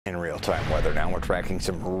In real-time weather now, we're tracking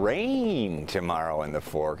some rain tomorrow in the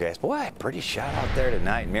forecast. Boy, pretty shot out there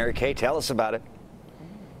tonight. Mary Kay, tell us about it.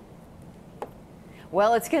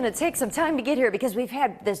 Well, it's going to take some time to get here because we've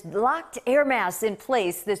had this locked air mass in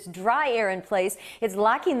place, this dry air in place. It's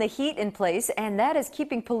locking the heat in place, and that is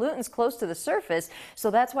keeping pollutants close to the surface. So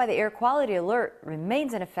that's why the air quality alert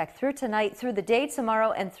remains in effect through tonight, through the day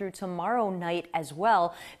tomorrow, and through tomorrow night as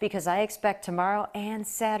well, because I expect tomorrow and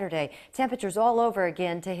Saturday temperatures all over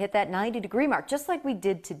again to hit that 90-degree mark, just like we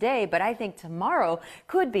did today. But I think tomorrow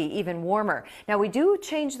could be even warmer. Now, we do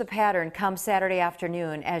change the pattern come Saturday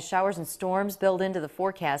afternoon as showers and storms build into the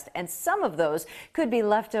forecast, and some of those could be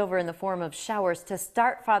left over in the form of showers to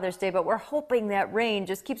start Father's Day, but we're hoping that rain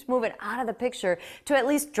just keeps moving out of the picture to at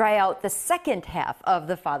least dry out the second half of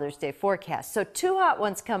the Father's Day forecast. So 2 hot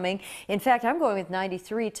ones coming. In fact, I'm going with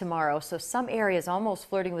 93 tomorrow, so some areas almost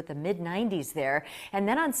flirting with the mid-90s there. And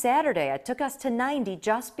then on Saturday, I took us to 90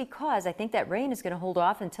 just because I think that rain is going to hold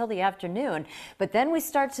off until the afternoon. But then we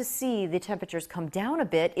start to see the temperatures come down a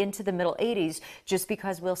bit into the middle 80s just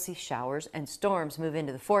because we'll see showers and storms move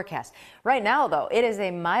into the forecast. Right now, though, it is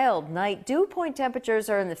a mild night. Dew point temperatures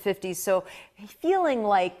are in the 50s, so feeling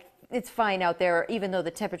like it's fine out there. Even though the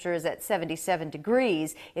temperature is at 77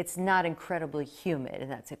 degrees, it's not incredibly humid, and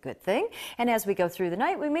that's a good thing. And as we go through the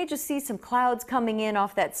night, we may just see some clouds coming in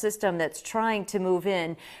off that system that's trying to move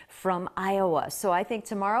in from Iowa. So I think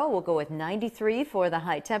tomorrow we'll go with 93 for the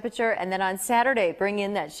high temperature, and then on Saturday bring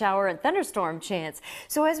in that shower and thunderstorm chance.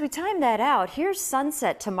 So as we time that out, here's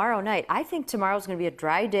sunset tomorrow night. I think tomorrow's going to be a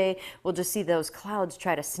dry day. We'll just see those clouds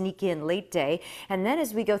try to sneak in late day, and then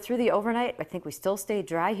as we go through the overnight, I think we still stay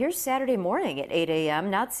dry. Here's Saturday morning at 8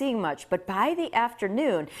 a.m. Not seeing much, but by the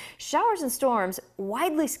afternoon, showers and storms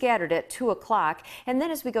widely scattered at 2 o'clock. And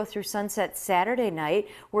then as we go through sunset Saturday night,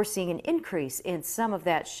 we're seeing an increase in some of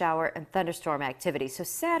that shower and thunderstorm activity. So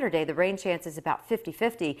Saturday, the rain chance is about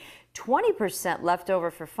 50-50, 20% left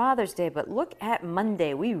over for Father's Day. But look at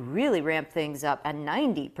Monday. We really ramped things up, a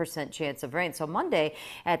 90% chance of rain. So Monday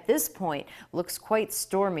at this point looks quite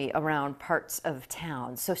stormy around parts of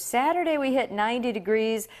town. So Saturday we hit 90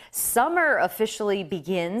 degrees. Summer officially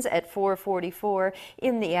begins at 4:44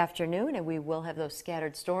 in the afternoon, and we will have those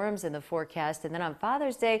scattered storms in the forecast. And then on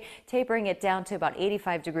Father's Day, tapering it down to about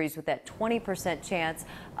 85 degrees with that 20% chance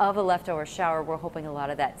of a leftover shower. We're hoping a lot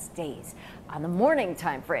of that stays on the morning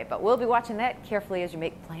time frame, but we'll be watching that carefully as you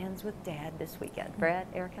make plans with Dad this weekend. Brad,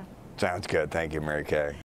 Erica? Sounds good. Thank you, Mary Kay.